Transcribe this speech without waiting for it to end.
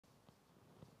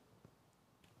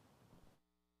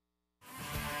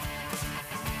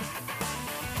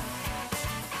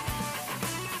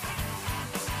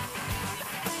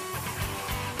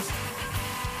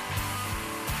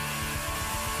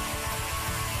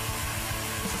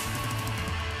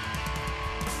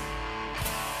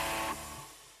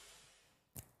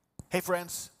Hey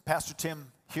friends, Pastor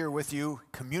Tim here with you,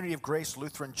 Community of Grace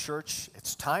Lutheran Church.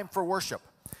 It's time for worship,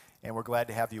 and we're glad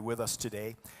to have you with us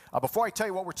today. Before I tell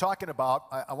you what we're talking about,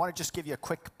 I want to just give you a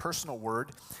quick personal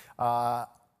word. A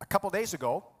couple days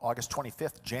ago, August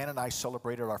 25th, Jan and I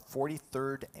celebrated our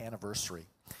 43rd anniversary.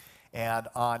 And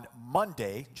on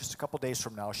Monday, just a couple days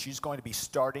from now, she's going to be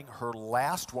starting her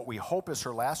last, what we hope is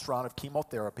her last round of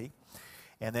chemotherapy.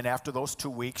 And then after those 2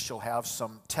 weeks, she'll have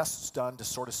some tests done to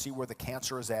sort of see where the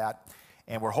cancer is at.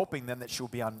 And we're hoping then that she'll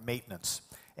be on maintenance.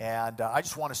 And I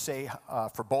just want to say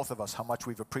for both of us how much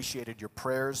we've appreciated your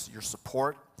prayers, your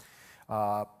support.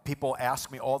 People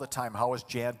ask me all the time, how is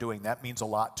Jan doing? That means a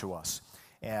lot to us.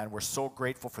 And we're so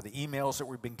grateful for the emails that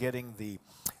we've been getting, the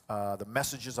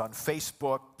messages on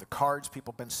Facebook, the cards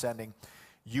people have been sending.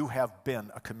 You have been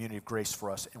a community of grace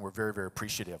for us, and we're very, very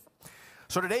appreciative.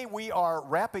 So today we are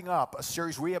wrapping up a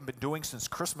series we have been doing since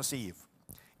Christmas Eve,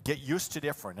 Get Used to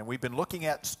Different. And we've been looking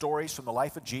at stories from the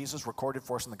life of Jesus recorded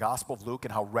for us in the Gospel of Luke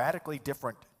and how radically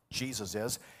different Jesus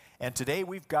is. And today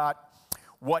we've got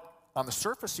what on the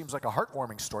surface seems like a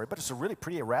heartwarming story, but it's a really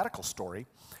pretty radical story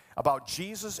about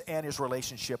Jesus and his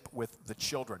relationship with the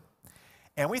children.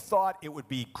 And we thought it would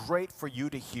be great for you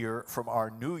to hear from our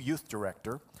new youth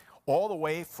director, all the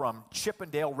way from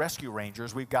Chippendale Rescue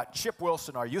Rangers. We've got Chip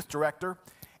Wilson, our youth director,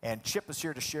 and Chip is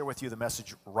here to share with you the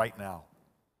message right now.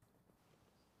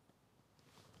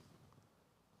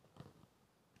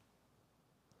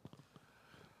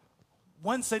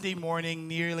 One Sunday morning,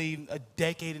 nearly a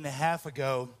decade and a half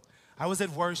ago, I was at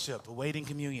worship, awaiting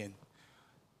communion.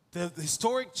 The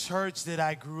historic church that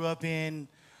I grew up in,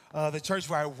 the church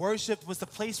where I worshiped, was the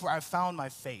place where I found my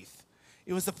faith.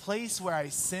 It was the place where I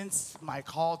sensed my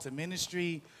call to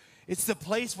ministry. It's the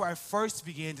place where I first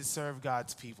began to serve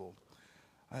God's people.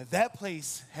 That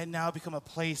place had now become a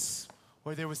place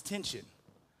where there was tension.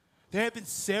 There had been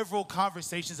several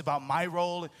conversations about my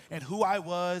role and who I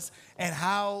was and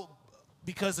how,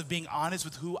 because of being honest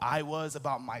with who I was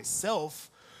about myself,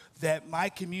 that my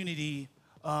community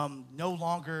no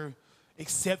longer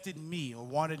accepted me or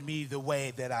wanted me the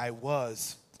way that I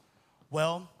was.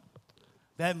 Well,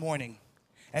 that morning,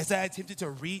 as I attempted to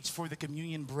reach for the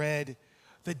communion bread,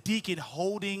 the deacon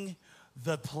holding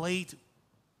the plate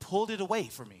pulled it away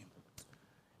from me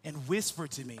and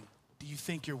whispered to me, "Do you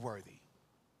think you're worthy?"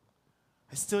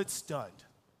 I stood stunned.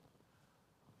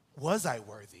 Was I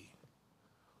worthy?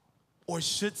 Or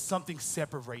should something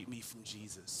separate me from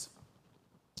Jesus?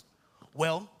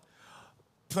 Well,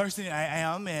 person I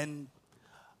am, and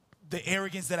the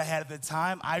arrogance that I had at the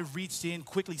time, I reached in,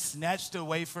 quickly snatched the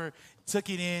wafer, took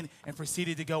it in, and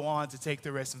proceeded to go on to take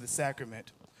the rest of the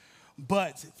sacrament.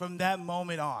 But from that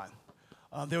moment on,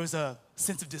 there was a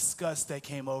sense of disgust that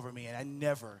came over me, and I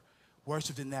never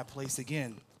worshiped in that place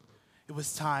again. It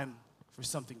was time for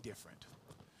something different.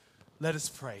 Let us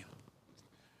pray.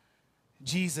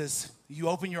 Jesus, you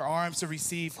open your arms to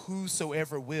receive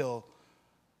whosoever will,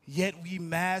 yet we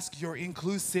mask your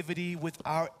inclusivity with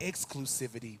our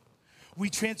exclusivity. We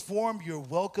transform your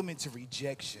welcome into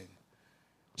rejection.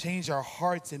 Change our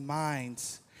hearts and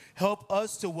minds. Help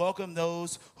us to welcome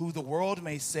those who the world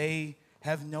may say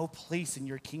have no place in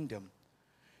your kingdom.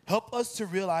 Help us to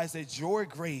realize that your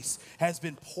grace has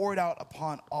been poured out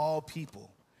upon all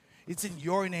people. It's in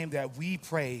your name that we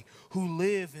pray, who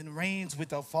live and reigns with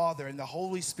the Father and the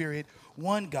Holy Spirit,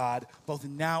 one God, both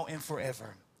now and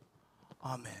forever.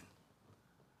 Amen.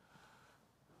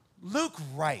 Luke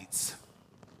writes,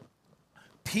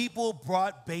 people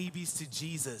brought babies to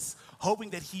Jesus, hoping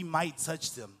that he might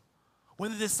touch them.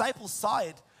 When the disciples saw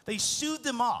it, they shooed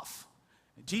them off.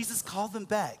 Jesus called them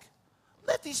back.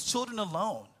 Let these children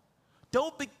alone.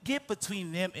 Don't get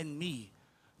between them and me.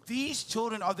 These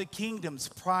children are the kingdom's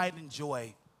pride and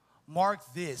joy.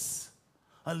 Mark this.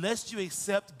 Unless you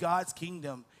accept God's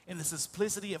kingdom in the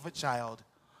simplicity of a child,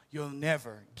 you'll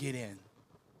never get in.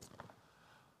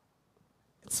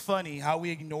 It's funny how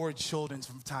we ignore children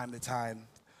from time to time.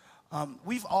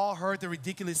 We've all heard the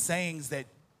ridiculous sayings that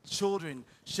children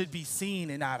should be seen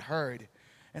and not heard.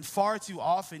 And far too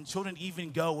often, children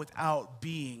even go without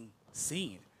being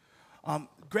seen.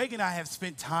 Greg and I have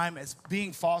spent time as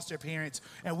being foster parents,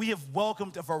 and we have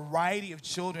welcomed a variety of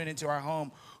children into our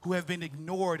home who have been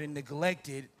ignored and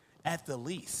neglected at the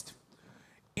least.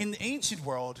 In the ancient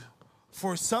world,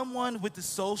 for someone with the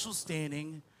social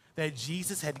standing that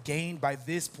Jesus had gained by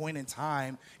this point in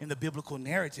time in the biblical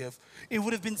narrative, he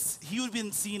would have been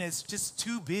seen as just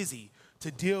too busy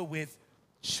to deal with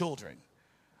children.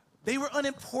 They were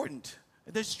unimportant,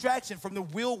 a distraction from the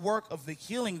real work of the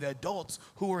healing the adults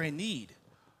who were in need.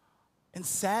 And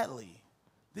sadly,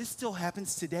 this still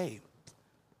happens today.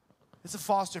 As a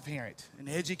foster parent, an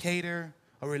educator,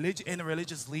 a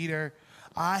religious leader,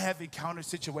 I have encountered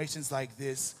situations like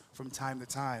this from time to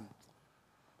time.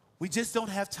 We just don't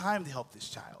have time to help this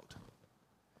child.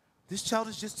 This child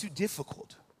is just too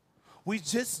difficult. We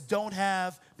just don't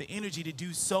have the energy to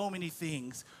do so many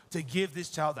things to give this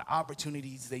child the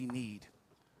opportunities they need.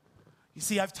 You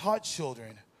see, I've taught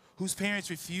children whose parents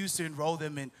refused to enroll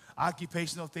them in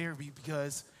occupational therapy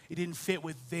because it didn't fit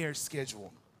with their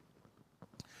schedule.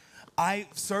 I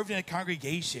served in a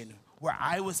congregation where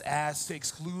I was asked to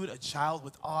exclude a child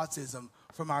with autism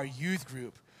from our youth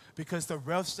group because the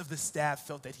rest of the staff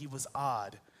felt that he was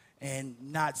odd and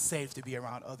not safe to be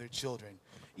around other children,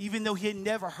 even though he had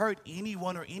never hurt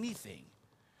anyone or anything.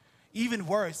 Even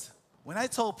worse, when I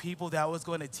told people that I was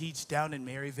going to teach down in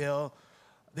Maryville,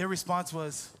 their response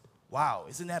was, wow,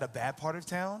 isn't that a bad part of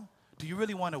town? Do you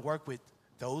really want to work with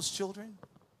those children?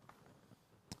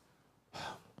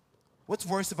 What's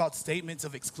worse about statements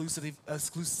of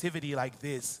exclusivity like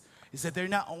this is that they're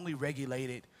not only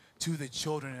regulated to the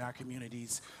children in our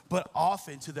communities, but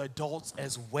often to the adults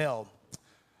as well.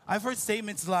 I've heard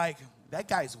statements like, that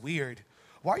guy's weird.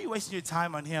 Why are you wasting your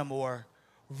time on him? Or,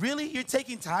 really, you're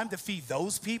taking time to feed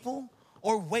those people?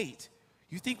 Or wait,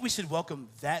 you think we should welcome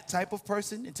that type of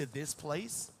person into this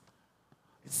place?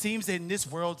 It seems that in this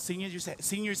world,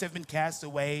 seniors have been cast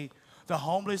away. The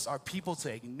homeless are people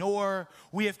to ignore.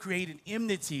 We have created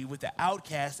enmity with the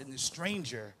outcast and the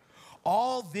stranger.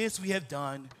 All this we have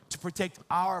done to protect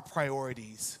our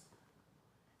priorities.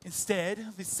 Instead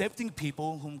of accepting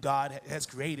people whom God has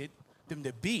created them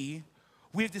to be,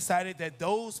 we have decided that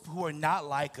those who are not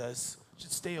like us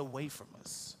should stay away from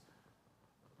us.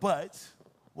 But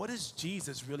what is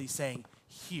Jesus really saying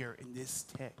here in this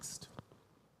text?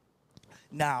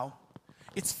 Now,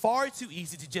 it's far too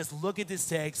easy to just look at this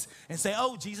text and say,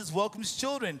 oh, Jesus welcomes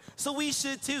children, so we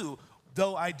should too.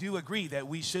 Though I do agree that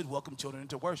we should welcome children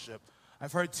into worship.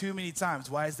 I've heard too many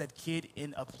times, why is that kid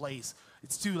in a place?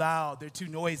 It's too loud, they're too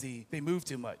noisy, they move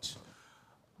too much.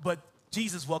 But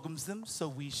Jesus welcomes them, so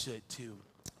we should too.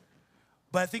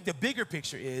 But I think the bigger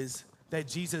picture is that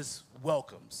Jesus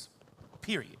welcomes,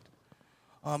 period.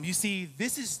 You see,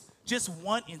 this is just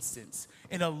one instance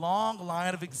in a long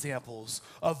line of examples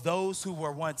of those who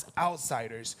were once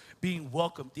outsiders being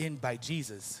welcomed in by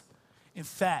Jesus. In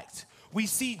fact, we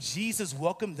see Jesus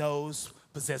welcome those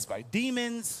possessed by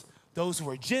demons, those who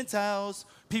are Gentiles,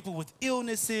 people with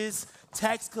illnesses,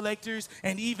 tax collectors,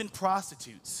 and even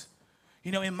prostitutes.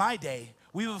 You know, in my day,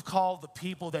 we would have called the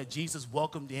people that Jesus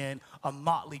welcomed in a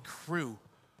motley crew.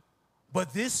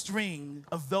 But this string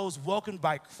of those welcomed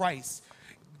by Christ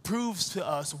proves to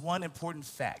us one important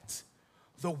fact.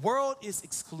 The world is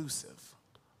exclusive,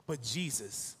 but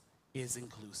Jesus is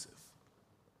inclusive.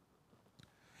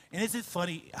 And isn't it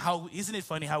funny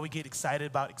how we get excited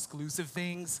about exclusive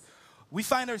things? We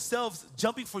find ourselves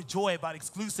jumping for joy about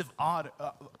exclusive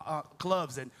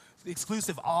clubs and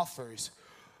exclusive offers.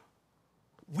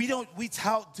 We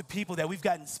tout to people that we've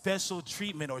gotten special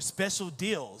treatment or special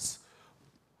deals.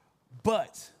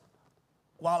 But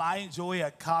while I enjoy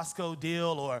a Costco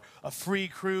deal or a free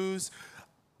cruise,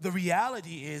 the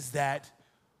reality is that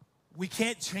we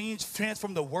can't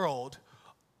transform the world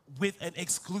with an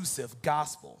exclusive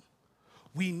gospel.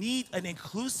 We need an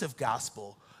inclusive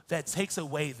gospel that takes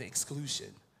away the exclusion.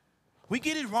 We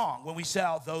get it wrong when we shout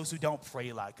out those who don't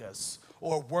pray like us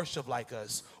or worship like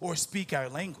us or speak our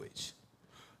language.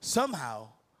 Somehow,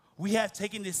 we have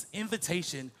taken this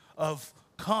invitation of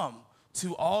come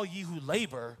to all ye who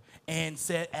labor and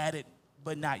added,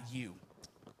 but not you.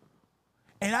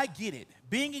 And I get it.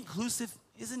 Being inclusive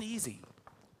isn't easy.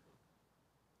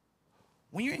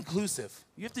 When you're inclusive,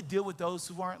 you have to deal with those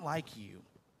who aren't like you.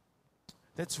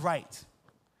 That's right.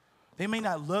 They may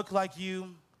not look like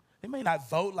you. They may not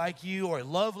vote like you or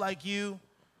love like you.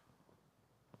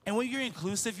 And when you're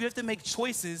inclusive, you have to make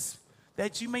choices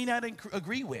that you may not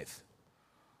agree with.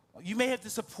 You may have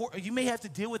to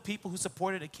deal with people who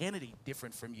supported a candidate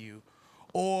different from you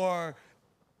or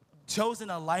chosen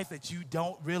a life that you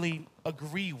don't really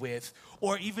agree with,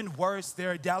 or even worse,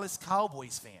 they're a Dallas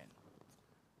Cowboys fan.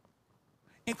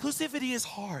 Inclusivity is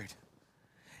hard.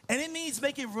 And it means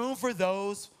making room for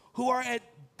those who are at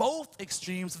both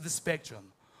extremes of the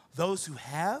spectrum, those who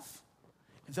have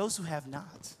and those who have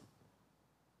not.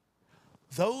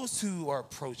 Those who are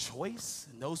pro-choice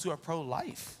and those who are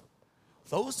pro-life.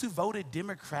 Those who voted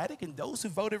Democratic and those who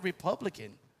voted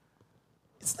Republican.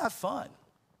 It's not fun.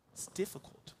 It's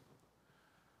difficult.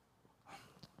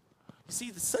 You see,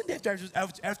 the Sunday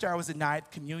after I was denied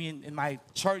communion in my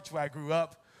church where I grew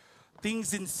up,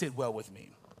 things didn't sit well with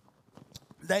me.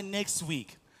 That next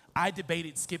week, I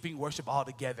debated skipping worship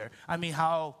altogether. I mean,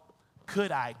 how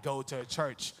could I go to a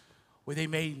church where they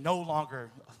may no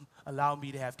longer allow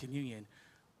me to have communion.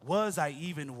 Was I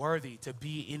even worthy to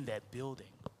be in that building?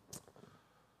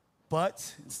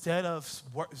 But instead of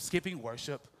skipping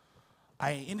worship,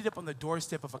 I ended up on the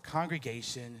doorstep of a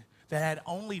congregation that I had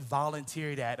only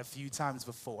volunteered at a few times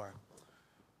before.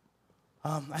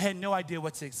 I had no idea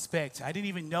what to expect. I didn't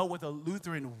even know what a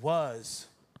Lutheran was.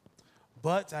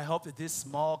 But I hoped that this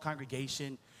small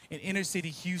congregation in inner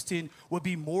city Houston would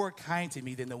be more kind to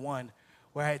me than the one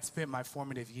where I had spent my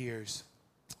formative years.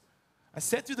 I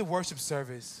sat through the worship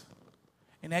service,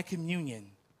 and at communion,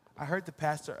 I heard the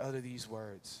pastor utter these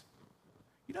words.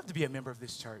 You don't have to be a member of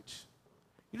this church.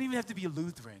 You don't even have to be a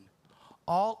Lutheran.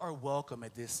 All are welcome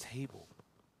at this table.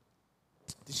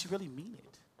 Did she really mean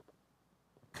it?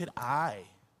 Could I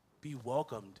be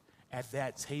welcomed at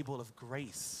that table of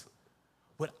grace?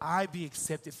 Would I be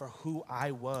accepted for who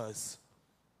I was?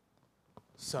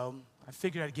 So I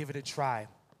figured I'd give it a try.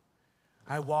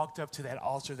 I walked up to that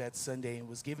altar that Sunday and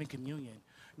was given communion.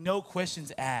 No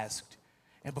questions asked.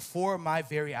 And before my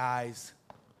very eyes,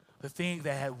 the thing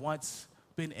that had once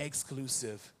been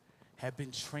exclusive had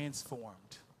been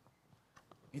transformed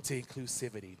into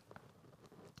inclusivity.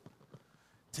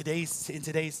 In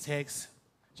today's text,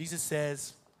 Jesus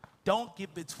says, don't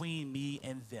get between me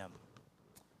and them.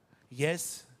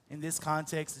 Yes, in this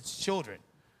context, it's children.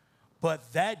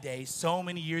 But that day, so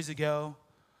many years ago,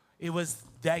 it was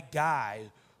that guy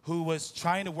who was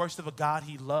trying to worship a God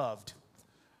he loved.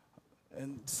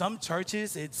 In some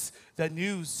churches, it's the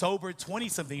new, sober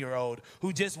 20-something-year-old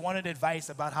who just wanted advice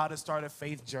about how to start a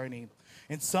faith journey.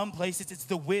 In some places, it's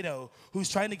the widow who's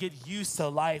trying to get used to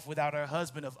life without her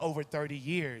husband of over 30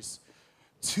 years.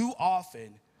 Too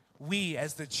often, we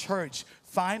as the church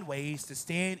find ways to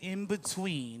stand in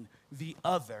between the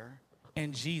other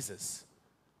and Jesus.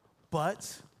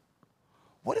 But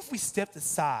what if we stepped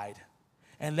aside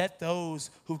and let those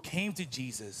who came to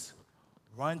Jesus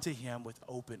run to him with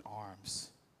open arms?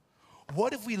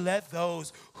 What if we let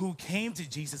those who came to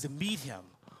Jesus and meet him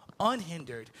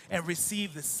unhindered and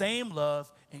receive the same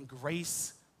love and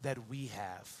grace that we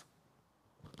have?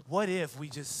 What if we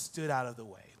just stood out of the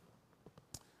way?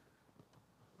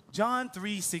 John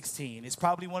 3:16 is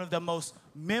probably one of the most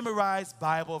memorized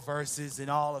Bible verses in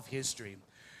all of history.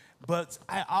 But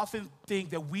I often think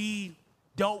that we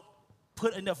don't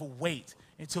put enough weight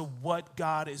into what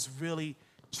God is really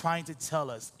trying to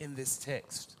tell us in this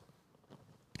text.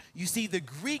 You see, the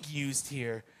Greek used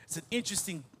here is an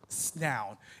interesting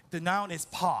noun. The noun is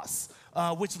pos,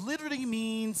 which literally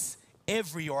means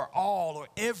every or all or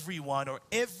everyone or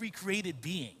every created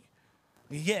being.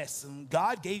 Yes, and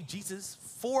God gave Jesus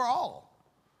for all.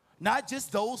 Not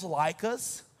just those like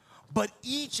us, but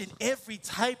each and every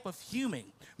type of human,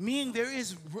 meaning there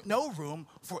is no room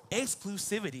for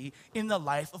exclusivity in the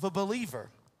life of a believer.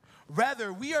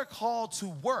 Rather, we are called to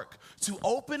work, to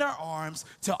open our arms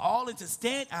to all and to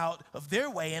stand out of their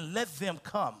way and let them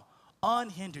come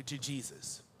unhindered to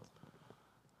Jesus.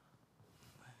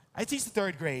 I teach the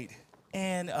third grade,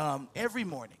 and every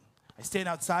morning I stand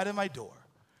outside of my door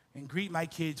and greet my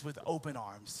kids with open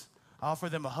arms. I offer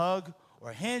them a hug or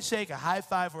a handshake, a high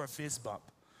five, or a fist bump.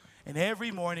 And every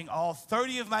morning, all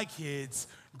 30 of my kids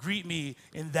greet me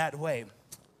in that way.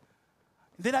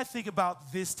 Then I think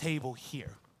about this table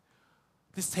here,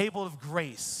 this table of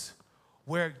grace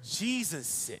where Jesus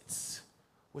sits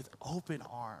with open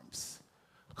arms,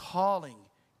 calling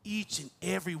each and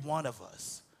every one of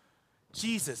us.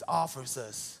 Jesus offers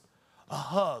us a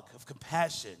hug of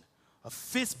compassion, a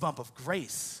fist bump of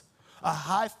grace, a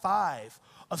high five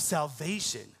of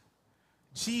salvation.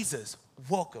 Jesus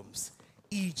welcomes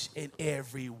each and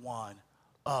every one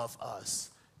of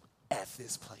us at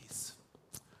this place.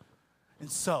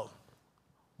 And so,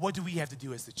 what do we have to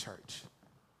do as the church?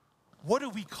 What are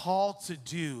we called to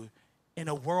do in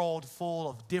a world full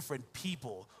of different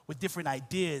people with different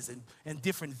ideas and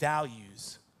different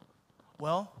values?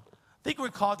 Well, I think we're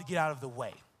called to get out of the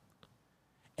way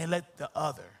and let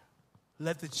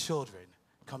the children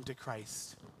come to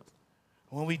Christ.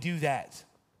 When we do that,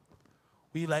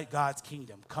 we let God's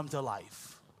kingdom come to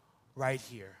life right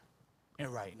here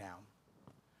and right now.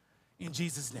 In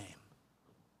Jesus' name,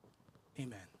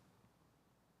 amen.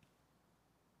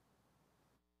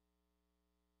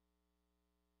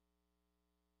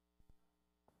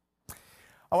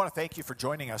 I want to thank you for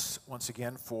joining us once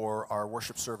again for our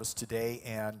worship service today.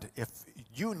 And if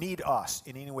you need us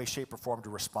in any way, shape, or form to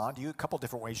respond to you, a couple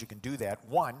different ways you can do that.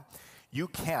 One, you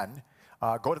can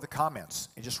go to the comments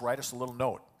and just write us a little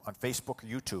note on Facebook or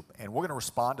YouTube, and we're going to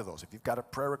respond to those. If you've got a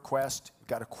prayer request, you've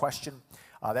got a question,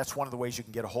 that's one of the ways you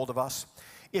can get a hold of us.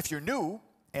 If you're new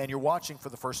and you're watching for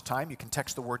the first time, you can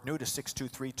text the word new to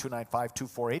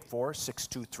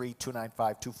 623-295-2484,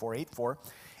 623-295-2484,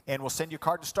 and we'll send you a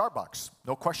card to Starbucks.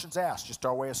 No questions asked, just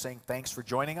our way of saying thanks for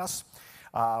joining us.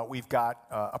 We've got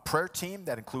a prayer team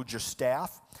that includes your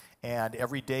staff, and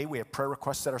every day we have prayer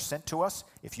requests that are sent to us.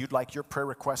 If you'd like your prayer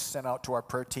requests sent out to our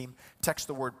prayer team, text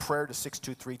the word prayer to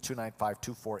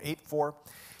 623-295-2484.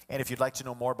 And if you'd like to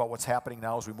know more about what's happening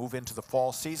now as we move into the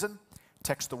fall season,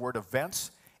 text the word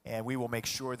events, and we will make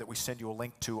sure that we send you a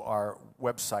link to our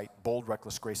website,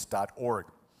 boldrecklessgrace.org.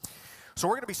 So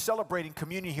we're going to be celebrating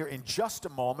communion here in just a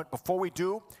moment. Before we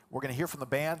do, we're going to hear from the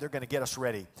band. They're going to get us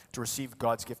ready to receive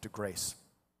God's gift of grace.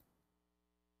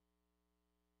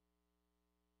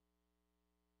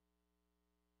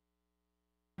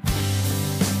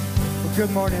 Well,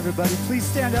 good morning, everybody. Please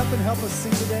stand up and help us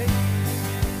sing today.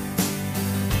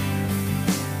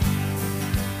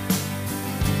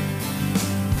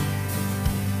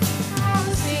 I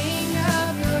will sing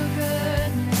of your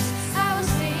goodness. I will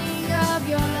sing of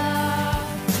your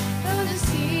love. Though the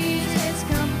seasons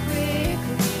come quickly,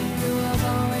 you have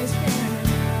always been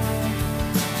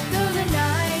enough. Though the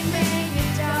night may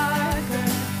get darker,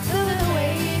 though the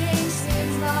waiting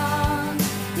seems long,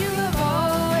 you have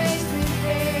always been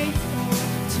faithful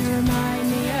to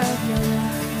remind me of your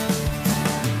love.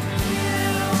 You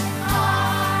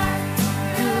are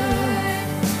good.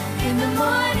 In the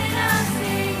morning I'll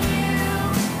sing you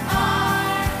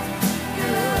are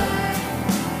good.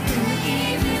 In the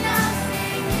evening I'll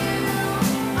sing you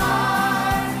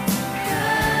are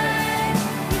good.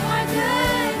 You are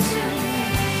good to me.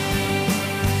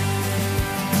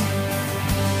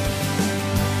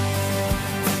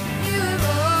 You have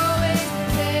always been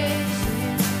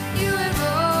patient. You have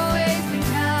always been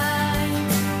kind.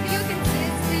 You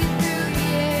consisted through the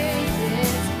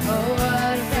ages. Oh,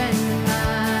 what a friend of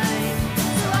mine.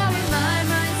 So I remind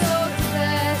my soul to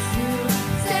bless you,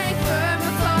 standing firm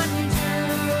upon your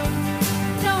truth,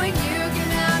 knowing you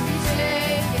cannot be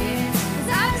shaken, 'cause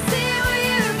I've seen what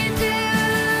you can do.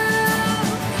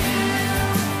 You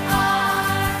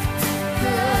are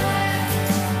good.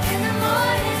 In the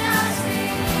morning I'll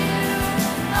sing you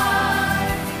are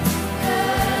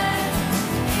good.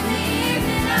 In the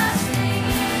evening I'll sing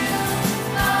you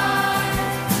are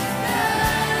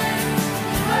good.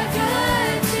 You are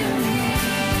good to me.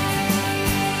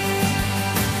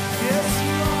 Yes,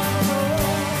 you are,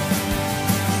 Lord.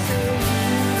 You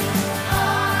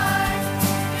are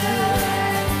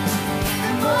good. In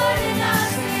the morning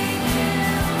I'll sing you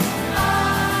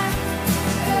are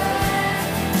good.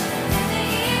 In the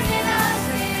evening I'll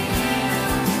sing you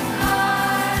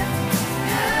are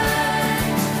good.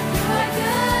 You are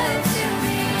good to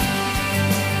me.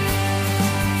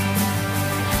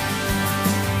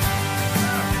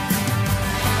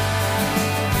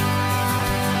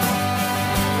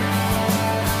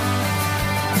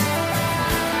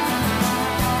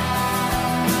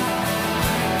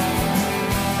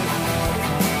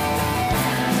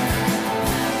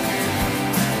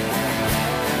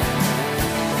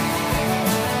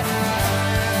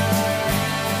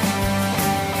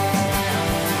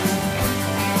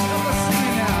 Help us sing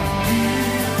it now.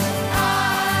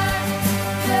 Are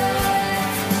good.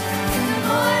 In the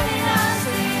morning I'll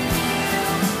sing you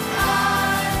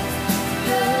are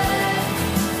good.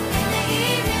 In the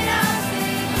evening I'll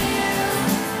sing you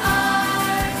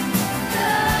are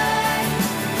good.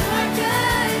 You are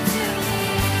good to me.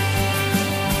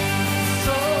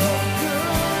 So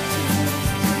good to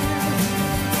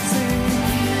sing.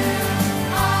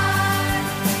 Are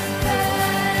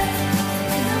good.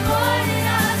 In the morning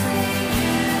I'll sing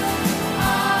you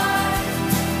are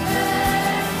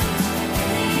good. In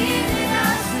the evening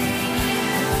I'll sing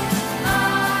you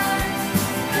are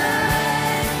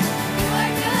good. You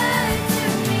are good to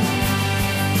me.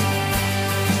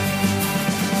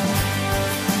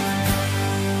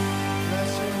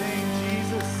 Bless your name,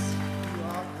 Jesus. You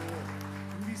are good.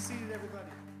 You be seated,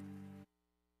 everybody.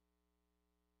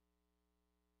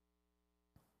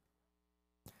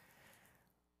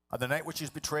 On the night which he was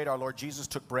betrayed, our Lord Jesus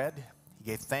took bread. He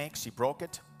gave thanks. He broke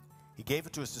it. He gave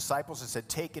it to his disciples and said,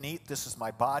 "Take and eat. This is my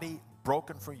body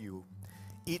broken for you.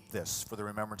 Eat this for the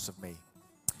remembrance of me."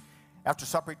 After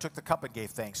supper, he took the cup and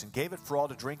gave thanks and gave it for all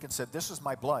to drink and said, "This is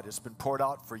my blood. It's been poured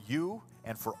out for you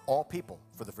and for all people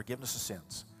for the forgiveness of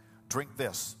sins. Drink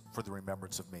this for the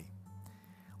remembrance of me."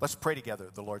 Let's pray together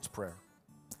the Lord's Prayer.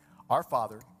 Our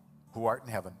Father, who art in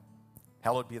heaven,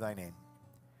 hallowed be thy name.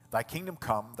 Thy kingdom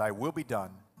come, thy will be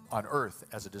done on earth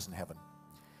as it is in heaven.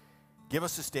 Give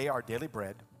us this day our daily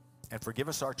bread, and forgive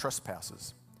us our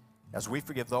trespasses, as we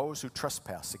forgive those who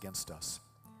trespass against us.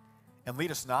 And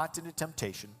lead us not into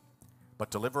temptation,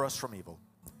 but deliver us from evil.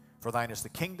 For thine is the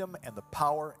kingdom and the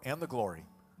power and the glory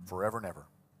forever and ever.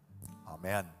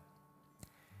 Amen.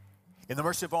 In the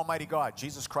mercy of Almighty God,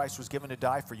 Jesus Christ was given to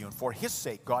die for you, and for his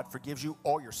sake, God forgives you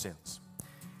all your sins.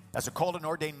 As a called and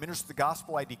ordained minister of the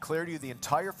gospel, I declare to you the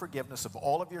entire forgiveness of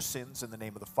all of your sins in the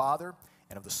name of the Father,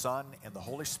 and of the Son, and the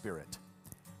Holy Spirit.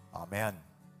 Amen.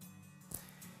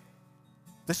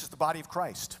 This is the body of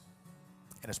Christ,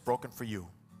 and it's broken for you.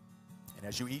 And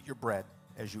as you eat your bread,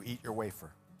 as you eat your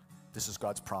wafer, this is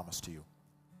God's promise to you.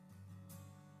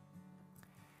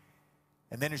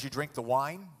 And then as you drink the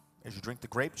wine, as you drink the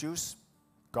grape juice,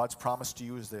 God's promise to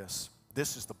you is this.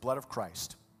 This is the blood of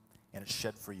Christ, and it's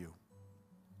shed for you.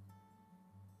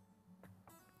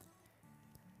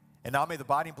 And now may the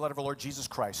body and blood of our Lord Jesus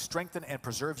Christ strengthen and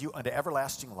preserve you unto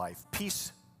everlasting life.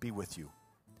 Peace be with you.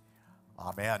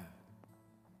 Amen.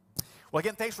 Well,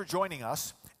 again, thanks for joining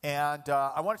us. And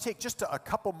I want to take just a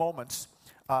couple moments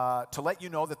to let you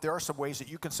know that there are some ways that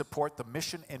you can support the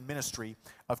mission and ministry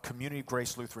of Community of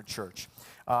Grace Lutheran Church.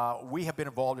 We have been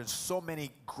involved in so many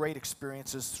great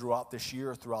experiences throughout this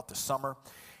year, throughout the summer.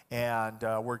 And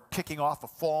we're kicking off a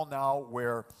fall now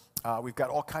where we've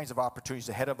got all kinds of opportunities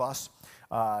ahead of us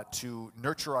to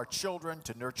nurture our children,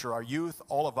 to nurture our youth,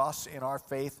 all of us in our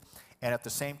faith, and at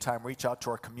the same time reach out to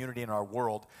our community and our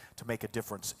world to make a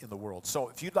difference in the world. So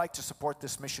if you'd like to support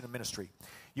this mission and ministry,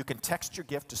 you can text your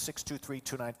gift to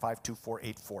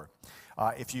 623-295-2484.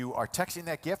 If you are texting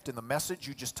that gift in the message,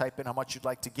 you just type in how much you'd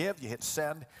like to give. You hit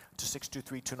send to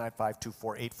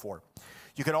 623-295-2484.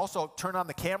 You can also turn on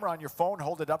the camera on your phone,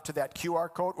 hold it up to that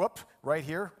QR code. Whoops, right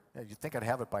here. Yeah, you'd think I'd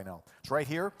have it by now. It's right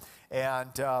here.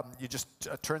 And you just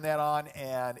turn that on,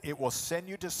 and it will send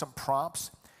you to some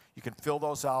prompts. You can fill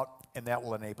those out, and that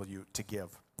will enable you to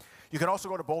give. You can also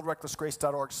go to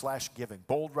boldrecklessgrace.org/giving,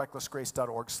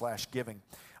 boldrecklessgrace.org/giving,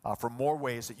 for more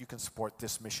ways that you can support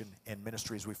this mission and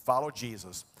ministry as we follow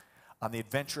Jesus on the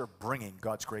adventure of bringing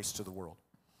God's grace to the world.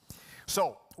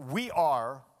 So we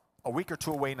are a week or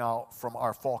two away now from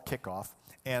our fall kickoff,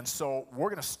 and so we're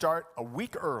going to start a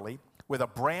week early with a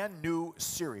brand new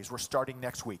series we're starting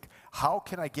next week. How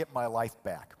can I get my life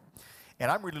back?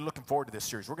 And I'm really looking forward to this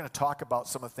series. We're going to talk about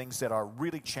some of the things that are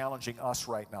really challenging us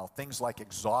right now, things like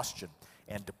exhaustion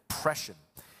and depression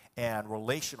and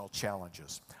relational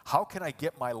challenges. How can I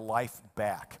get my life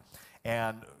back?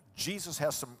 And Jesus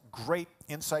has some great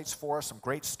insights for us, some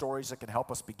great stories that can help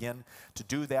us begin to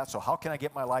do that. So how can I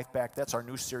get my life back? That's our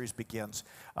new series begins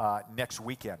next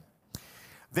weekend.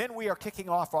 Then we are kicking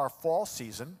off our fall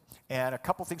season, and a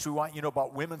couple things we want you to know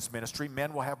about women's ministry.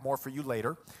 Men will have more for you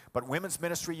later, but women's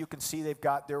ministry, you can see they've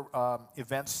got their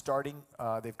events starting.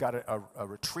 They've got a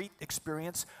retreat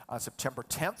experience on September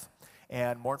 10th,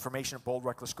 and more information at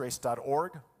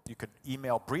boldrecklessgrace.org. You could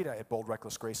email Brita at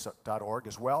boldrecklessgrace.org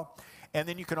as well. And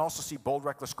then you can also see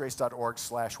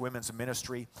boldrecklessgrace.org/women's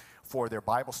ministry for their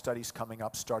Bible studies coming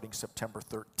up starting September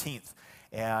 13th.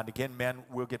 And again, men,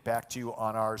 we'll get back to you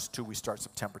on ours too. We start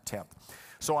September 10th.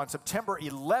 So on September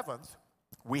 11th,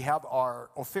 we have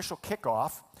our official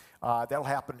kickoff. That'll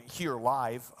happen here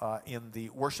live in the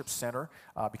worship center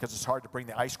because it's hard to bring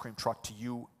the ice cream truck to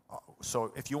you.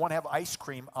 So if you want to have ice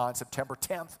cream on September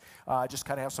 10th, just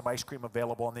kind of have some ice cream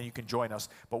available, and then you can join us.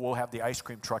 But we'll have the ice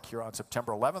cream truck here on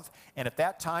September 11th. And at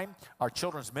that time, our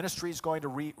children's ministry is going to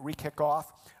re-kick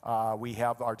off. We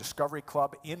have our Discovery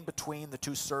Club in between the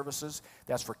two services.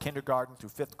 That's for kindergarten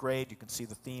through 5th grade. You can see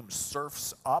the theme,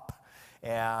 Surfs Up.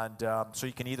 And so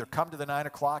you can either come to the 9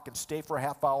 o'clock and stay for a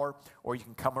half hour, or you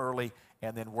can come early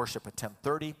and then worship at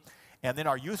 10:30. And then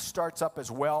our youth starts up as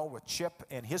well with Chip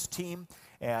and his team,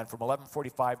 and from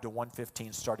 11:45 to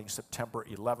 1:15 starting September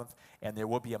 11th. And there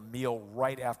will be a meal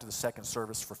right after the second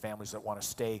service for families that want to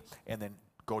stay and then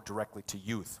go directly to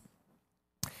youth.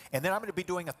 And then I'm going to be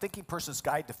doing a Thinking Person's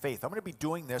Guide to Faith. I'm going to be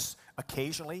doing this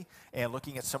occasionally and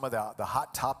looking at some of the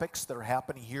hot topics that are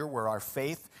happening here where our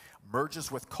faith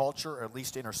merges with culture, or at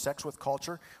least intersects with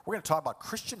culture. We're going to talk about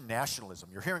Christian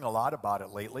nationalism. You're hearing a lot about it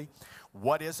lately.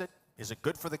 What is it? Is it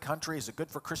good for the country? Is it good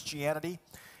for Christianity?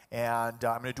 And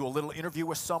I'm going to do a little interview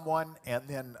with someone, and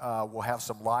then we'll have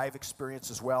some live experience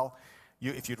as well.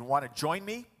 If you want to join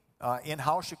me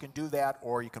in-house, you can do that,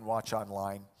 or you can watch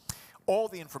online. All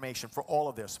the information for all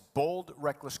of this,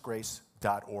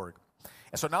 boldrecklessgrace.org.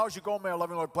 And so now as you go, may our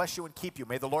loving Lord bless you and keep you.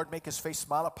 May the Lord make his face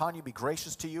smile upon you, be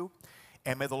gracious to you,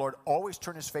 and may the Lord always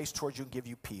turn his face towards you and give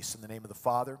you peace. In the name of the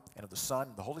Father, and of the Son,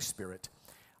 and the Holy Spirit.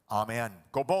 Amen.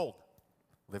 Go bold.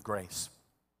 Live grace.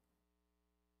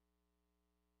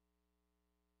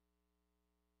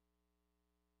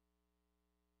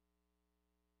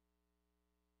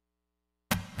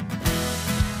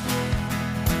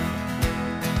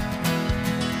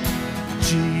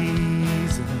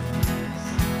 Jesus.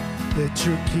 Let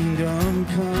your kingdom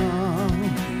come,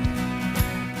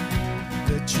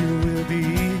 that your will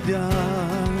be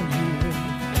done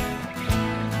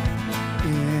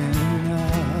here in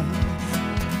us.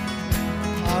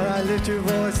 All right, lift your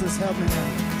voices, help me now.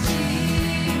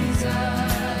 Jesus,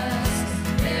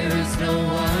 there is no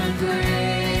one